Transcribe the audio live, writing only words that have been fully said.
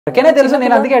నాకేనే తెలుసు,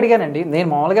 నేను అందుకే అడిగానండి. నేను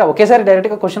మామూలుగా ఒకేసారి డైరెక్ట్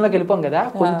గా క్వశ్చన్ లోకి వెళ్ళిపోం కదా,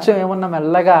 కొంచెం ఏమన్నా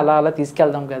మెల్లగా అలా అలా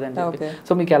తీసుకెళ్దాం కదా అని చెప్పి.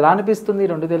 సో మీకు ఎలా అనిపిస్తుంది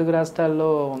రెండు తెలుగు రాష్ట్రాల్లో?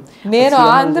 నేను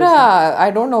Andhra, I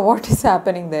don't know what is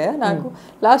happening they. నాకు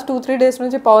లాస్ట్ 2-3 days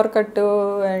నుంచి పవర్ కట్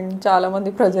అండ్ చాలా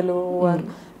మంది ప్రజలు are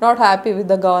not happy with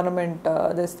the government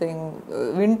this thing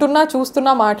వింటున్నా,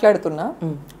 చూస్తున్నా, మాట్లాడుతున్నా,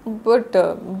 but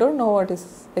don't know what is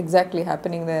exactly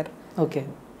happening there. Okay,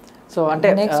 so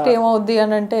అంటే నెక్స్ట్ ఏమవుద్ది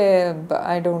అని అంటే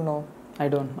ఐ డోంట్ నో.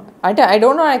 అంటే I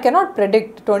don't know, I cannot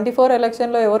predict. 24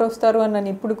 election లో ఎవరు వస్తారు అని నన్ను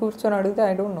ఇప్పుడు కూర్చొని అడిగితే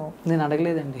ఐ డోంట్ నో. నేను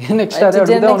అడగలేదండి, నెక్స్ట్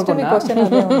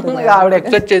ఆవిడ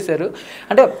ఎక్స్పెక్ట్ చేశారు.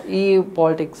 అంటే ఈ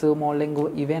పాలిటిక్స్, మోడలింగ్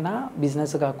ఇవేనా,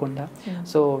 బిజినెస్ కాకుండా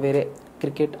సో వేరే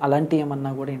క్రికెట్ అలాంటి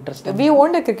ఏమన్నా కూడా interest? We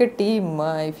owned a cricket team,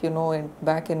 if you know,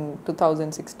 back in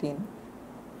 2016.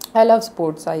 I love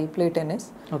sports. I play tennis.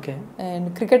 Okay. And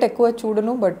cricket ఎక్కువ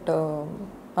చూడను, but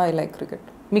I like cricket.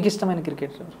 మీకు ఇష్టమైన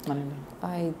cricket?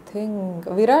 I think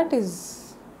Virat is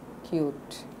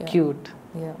cute. Yeah. Cute.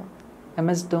 Yeah.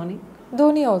 MS Dhoni?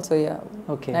 Dhoni also,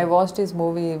 yeah. Okay. I watched his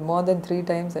movie more than 3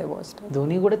 times. I watched it.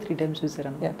 Dhoni కూడా 3 times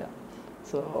చూసారన్నమాట.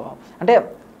 So అంటే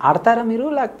ఆడతారా మీరు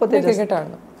లేకపోతే? Cricket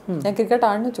ఆడను, నేను cricket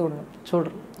ఆడను,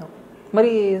 చూడరు.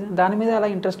 మరి దాని మీద అలా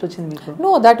ఇంట్రెస్ట్ వచ్చింది మీకు?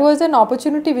 No, that was an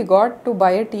opportunity we got to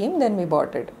buy a team, then we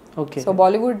bought it. Okay. So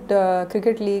Bollywood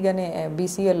Cricket League అనే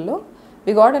BCL లో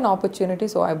we got an opportunity,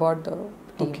 so I bought the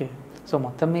team. Okay. So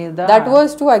మొత్తం మీద that was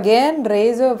to again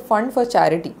raise a fund for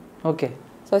charity. Okay.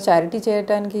 So charity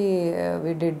చేయడానికి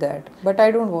we did that, but I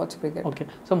don't watch cricket. Okay.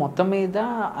 So మొత్తం మీద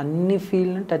అన్ని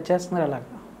field touch చేస్తున్నారు అలాగా?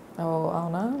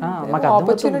 అవునా?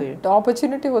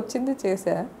 Opportunity వచ్చింది,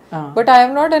 చేసా, but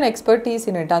I'm not an expertise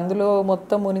in it. అందులో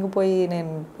మొత్తం మునిగిపోయి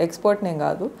నేను ఎక్స్పర్ట్ నేను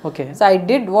కాదు. Okay. So I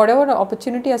did what ever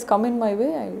opportunity has come in my way.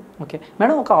 Okay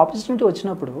madam, ఒక ఆపర్చునిటీ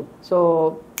వచ్చినప్పుడు సో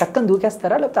టక్కన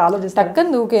దూకేస్తారా లేకపోతే ఆలోచిస్తారా? టక్కన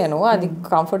దూకాను, అది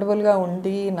కంఫర్టబుల్గా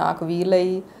ఉండి నాకు వీలై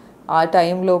ఆ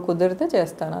టైంలో కుదిరితే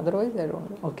చేస్తాను, అదర్వైజ్ ఐ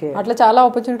డోంట్. ఓకే. అట్లా చాలా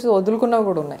ఆపర్చునిటీస్ వదులుకున్నవి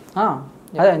కూడా ఉన్నాయి.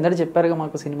 అదే ఇందాక చెప్పారుగా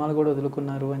మాకు సినిమాలు కూడా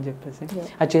వదులుకున్నారు అని చెప్పేసి,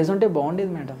 అది చేసుంటే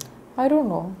బాగుండేది madam. I don't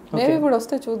know, maybe ఇప్పుడు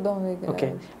వస్తే చూద్దాం. Okay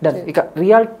done. ఇక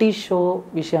రియాలిటీ షో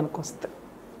విషయానికి వస్తే,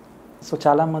 సో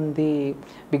చాలామంది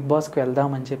బిగ్ బాస్కి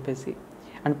వెళ్దామని చెప్పేసి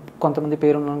అండ్ కొంతమంది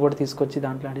పేరున్న కూడా తీసుకొచ్చి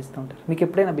దాంట్లో ఆడిస్తూ ఉంటారు. మీకు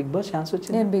ఎప్పుడైనా బిగ్ బాస్ ఛాన్స్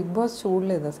వచ్చింది? నేను బిగ్ బాస్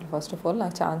చూడలేదు అసలు. ఫస్ట్ ఆఫ్ ఆల్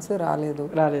నాకు ఛాన్స్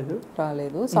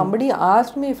రాలేదు. Somebody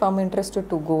asked me if I'm interested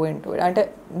to go into it. అంటే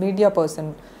మీడియా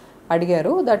పర్సన్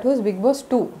అడిగారు, that was big boss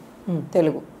 2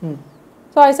 Telugu.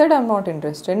 So I said I'm not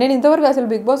interested. నేను ఇంతవరకు అసలు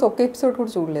బిగ్ బాస్ ఒక్క ఎపిసోడ్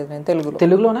కూడా చూడలేదు. నేను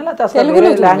తెలుగులోనే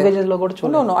లాంగ్వేజెస్ లో కూడా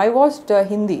చూడలేదు. No, I watched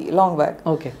Hindi long back.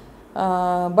 Okay.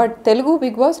 But Telugu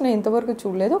big boss నేను ఇంతవరకు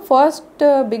చూడలేదు. First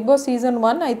big boss season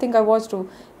 1 I think I watched,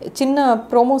 చిన్న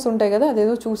ప్రోమోస్ ఉంటాయి కదా,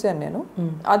 అదేదో చూశాను నేను.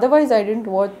 Otherwise I didn't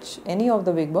watch any of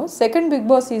the big boss. Second big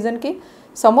boss సీజన్కి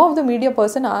some of the media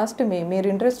person asked me, మీరు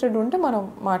ఇంట్రెస్టెడ్ ఉంటే మనం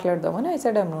మాట్లాడదామని. I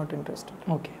said I'm not interested.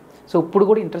 Okay. So ఇప్పుడు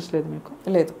కూడా ఇంట్రెస్ట్ లేదు మీకు?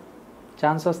 లేదు.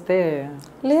 ఛాన్స్ వస్తే?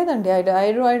 లేదండి,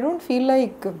 I don't feel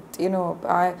like you know,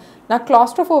 నాకు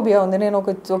క్లాస్ట్రోఫోబియా ఉంది. నేను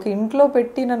ఒక ఇంట్లో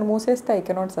పెట్టి నన్ను మూసేస్తే ఐ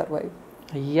కెనాట్ సర్వైవ్.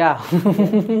 అయ్యా,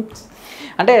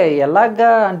 అంటే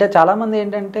ఎలాగా అంటే చాలామంది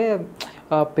ఏంటంటే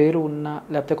పేరు ఉన్నా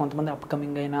లేకపోతే కొంతమంది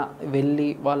అప్కమింగ్ అయినా వెళ్ళి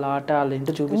వాళ్ళ ఆట వాళ్ళ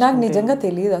ఇంటి చూపించి, నాకు నిజంగా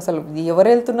తెలియదు అసలు ఎవరు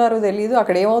వెళ్తున్నారో తెలియదు,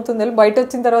 అక్కడ ఏమవుతుందో తెలియదు, బయట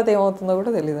వచ్చిన తర్వాత ఏమవుతుందో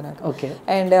కూడా తెలియదు నాకు. Okay.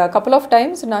 And couple of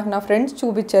times నాకు నా ఫ్రెండ్స్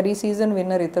చూపించారు, ఈ సీజన్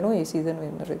విన్నర్ ఇతను, ఈ సీజన్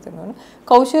విన్నర్ ఇతను అని.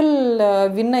 కౌశల్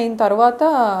విన్ అయిన తర్వాత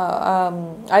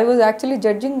I was actually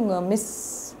judging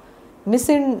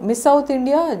miss south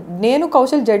India. నేను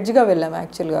కౌశల్ జడ్జిగా వెళ్ళాము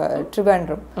యాక్చువల్గా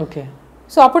ట్రివాండ్రం. ఓకే.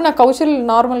 సో అప్పుడు నాకు కౌశల్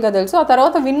నార్మల్గా తెలుసు. ఆ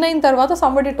తర్వాత విన్ అయిన తర్వాత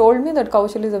somebody told me that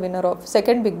Kaushal is the winner of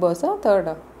second big boss,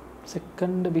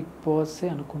 second big boss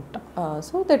అనుకుంటా.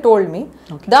 So they told me.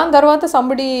 దాని తర్వాత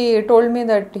somebody told me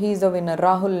that he is the winner,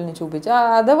 రాహుల్ని చూపించా.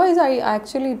 Otherwise I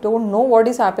actually don't know what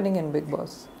is happening in big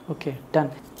boss. Okay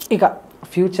done. ఇక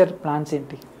future plans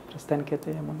ఏంటి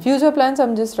ప్రస్తుతానికైతే? Future plans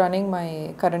I'm just running my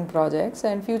current projects.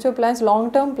 And future plans,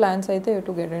 long term plans అయితే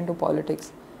to get in to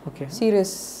politics. Okay.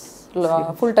 Serious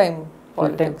full time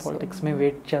politics మేము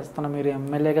wait చేస్తున్నాం. మీరు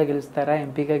ఎమ్మెల్యేగా గెలుస్తారా,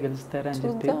 ఎంపీగా గెలుస్తారా అని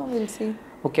చెప్పి.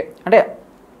 ఓకే. అంటే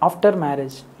ఆఫ్టర్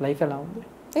మ్యారేజ్ లైఫ్ ఎలా ఉంది?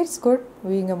 It's good.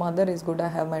 Being a mother is good. I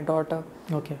have my daughter.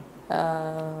 Okay.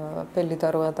 పెళ్ళి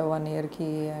తర్వాత 1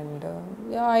 yearకి. And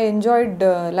I enjoyed.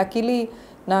 లక్కీలీ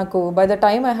నాకు by the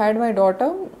time I had my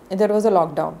daughter there was a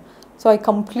lockdown. So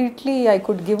I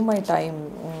could give my time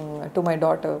to my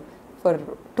daughter for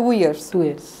 2 years.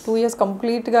 2 years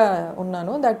కంప్లీట్గా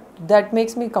ఉన్నాను. That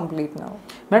makes me complete now.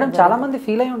 Madam చాలా మంది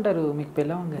feel అయి ఉంటారు మీకు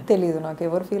పెళ్ళి తెలియదు, నాకు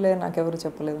ఎవరు ఫీల్ అయ్యారు, నాకు ఎవరు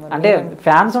చెప్పలేదు. అంటే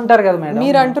ఫ్యాన్స్ ఉంటారు కదా మేడం,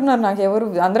 మీరు అంటున్నారు, నాకు ఎవరు,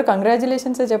 అందరూ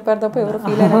కంగ్రాచులేషన్స్ చెప్పారు తప్ప ఎవరు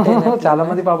ఫీల్ అయినట్టు. చాలా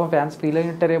మంది పాపం ఫ్యాన్స్ ఫీల్ అయి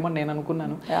ఉంటారేమో నేను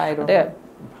అనుకున్నాను. అంటే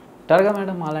ఉంటారుగా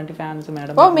మేడం అలాంటి fans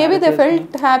madam. Oh, maybe they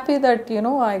felt happy that, you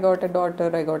know, I got a daughter,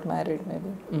 I got married,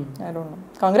 maybe. I don't know.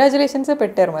 Congratulations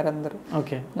పెట్టారు మరి అందరూ.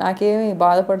 ఓకే, నాకేమి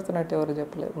బాధపడుతున్నట్టు ఎవరు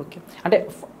చెప్పలేదు. ఓకే. అంటే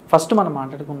ఫస్ట్ మనం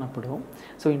మాట్లాడుకున్నప్పుడు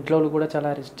సో ఇంట్లో కూడా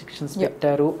చాలా రెస్ట్రిక్షన్స్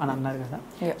పెట్టారు అని అన్నారు కదా.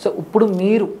 సో ఇప్పుడు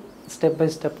మీరు స్టెప్ బై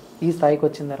స్టెప్ ఈ స్థాయికి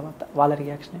వచ్చిన తర్వాత వాళ్ళ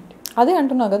రియాక్షన్ ఏంటి? అదే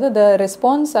అంటున్నా కదా, the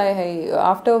response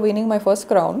after winning my first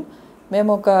crown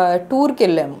మేము ఒక టూర్కి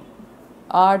వెళ్ళాము.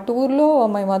 ఆ టూర్లో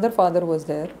my mother father was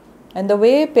there and the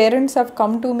way parents have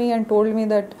come to me and told me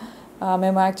that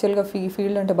మేము యాక్చువల్గా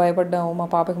ఫీల్డ్ అంటే భయపడ్డాము, మా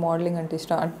పాపకి మోడలింగ్ అంటే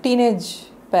ఇష్టం, టీనేజ్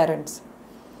పేరెంట్స్,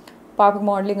 పాపకి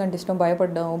మోడలింగ్ అంటే ఇష్టం,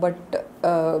 భయపడ్డాము. బట్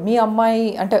మీ అమ్మాయి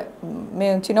అంటే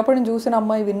మేము చిన్నప్పటి నుంచి చూసిన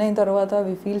అమ్మాయి విన్ అయిన తర్వాత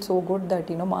we feel so good that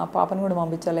you know మా పాపని కూడా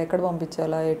పంపించాలా, ఎక్కడ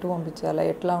పంపించాలా, ఎటు పంపించాలా,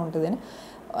 ఎట్లా ఉంటుంది అని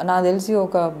నాకు తెలిసి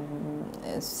ఒక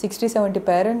 60-70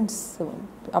 పేరెంట్స్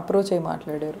అప్రోచ్ అయ్యి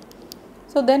మాట్లాడారు.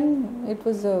 So then it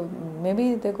was maybe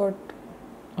they got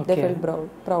they felt proud.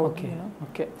 Okay,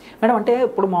 okay madam. అంటే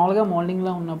ఇప్పుడు మామూలుగా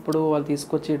మోడలింగ్లో ఉన్నప్పుడు వాళ్ళు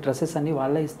తీసుకొచ్చి డ్రెస్సెస్ అన్ని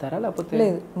వాళ్ళే ఇస్తారా లేకపోతే?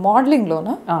 లేదు,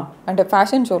 మోడలింగ్లోనా అంటే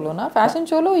ఫ్యాషన్ షోలోనా? ఫ్యాషన్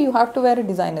షోలో you have to wear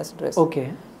designers dress. Okay.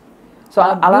 So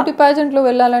beauty ప్యాజెంట్లో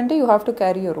వెళ్ళాలంటే you have to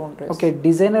carry your own dress. Okay,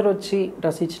 designer వచ్చి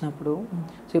డ్రెస్ ఇచ్చినప్పుడు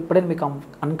సో ఎప్పుడైనా మీకు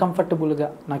అన్కంఫర్టబుల్గా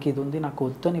నాకు ఇది ఉంది నాకు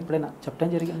వద్దు అని ఎప్పుడైనా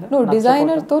చెప్పడం జరిగిందా? నువ్వు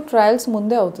డిజైనర్తో ట్రయల్స్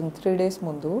ముందే అవుతుంది, 3 days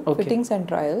ముందు fittings and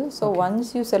trials. So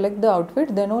once you select the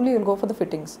outfit then only you'll go for the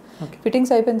fittings.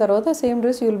 Fittings అయిపోయిన తర్వాత same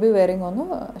dress you'll be wearing on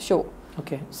the show.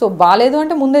 Okay. So బాగాలేదు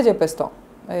అంటే ముందే చెప్పేస్తాం,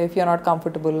 if you're not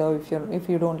comfortable, if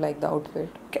you don't like the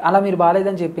outfit. అలా మీరు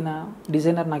బాగాలేదని చెప్పిన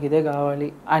డిజైనర్ నాకు ఇదే కావాలి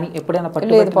అని ఎప్పుడైనా?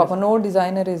 లేదు పాపం, నో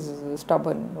డిజైనర్ ఇస్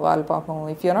స్టబర్న్. వాళ్ళ పాపం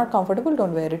if you're not comfortable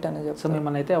don't wear it అని చెప్తారు. సో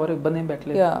మిమ్మల్ని అయితే ఎవరు ఇబ్బంది ఏం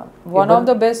పెట్టలేదు? One of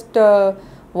the best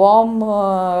warm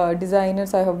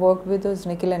designers I have worked with is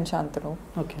Nikhil and Shantanu.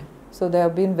 Okay. So they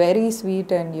have been very sweet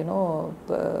and you know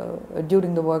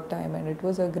during the work time and it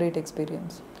was a great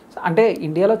experience. అంటే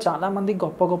ఇండియాలో చాలా మంది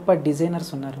గొప్ప గొప్ప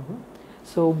designers ఉన్నారు.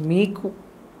 So మీకు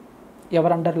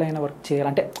ఎవరు అండర్లో అయినా వర్క్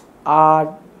చేయాలంటే ఆ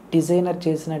డిజైనర్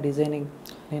చేసిన డిజైనింగ్?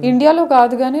 ఇండియాలో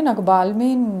కాదు కానీ నాకు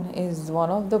బాల్మీన్ is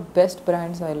one of the best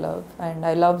brands I love and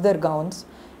I love there gowns.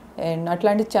 And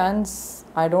అట్లాంటి chance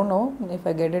I don't know if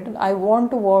I get it. I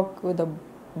want to work with a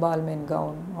బాల్మీన్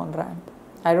gown on ramp.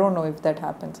 I don't know if that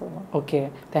happens are not. Okay,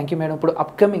 thank you madam. ఇప్పుడు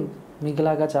upcoming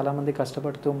మీకులాగా చాలామంది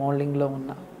కష్టపడుతూ మోడలింగ్లో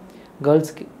ఉన్న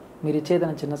గర్ల్స్కి మీరు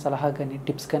ఇచ్చేదైనా చిన్న సలహా కానీ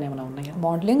టిప్స్ కానీ ఏమైనా ఉన్నాయా?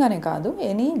 మోడలింగ్ అనే కాదు,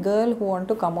 any girl who want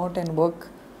to come out and work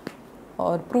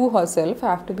or prove her self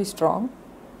have to be strong,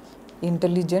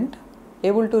 intelligent,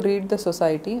 able to read the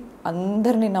society.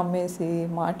 అందరినీ నమ్మేసి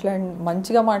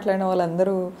మంచిగా మాట్లాడిన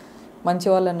వాళ్ళందరూ మంచి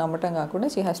వాళ్ళని నమ్మటం కాకుండా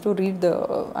she has to read the,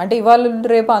 అంటే ఇవాళ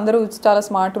రేపు అందరూ చాలా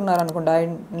స్మార్ట్ ఉన్నారు అనుకుంటా,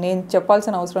 నేను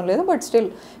చెప్పాల్సిన అవసరం లేదు, బట్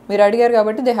స్టిల్ మీరు అడిగారు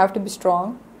కాబట్టి they have to be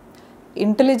strong,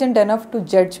 intelligent enough to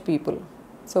judge people.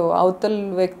 So అవతల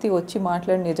వ్యక్తి వచ్చి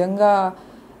నిజంగా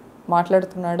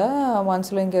మాట్లాడుతున్నాడా,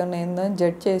 మనసులో ఇంకేమైనా ఏందని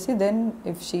జడ్జ్ చేసి then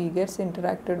if she gets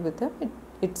interacted with them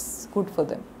it's good for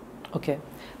them. Okay,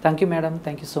 thank you madam,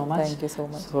 thank you so much. Thank you so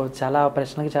much. So చాలా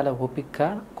ప్రశ్నలకు చాలా ఓపిక్గా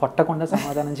కొట్టకుండా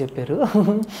సమాధానం చెప్పారు.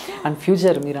 అండ్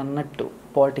ఫ్యూచర్ మీరు అన్నట్టు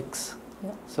పాలిటిక్స్,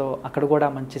 సో అక్కడ కూడా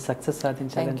మంచి సక్సెస్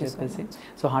సాధించాలని చెప్పేసి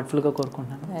సో హార్ట్ఫుల్గా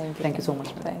కోరుకుంటున్నాను. Thank you so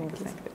much. Thank you.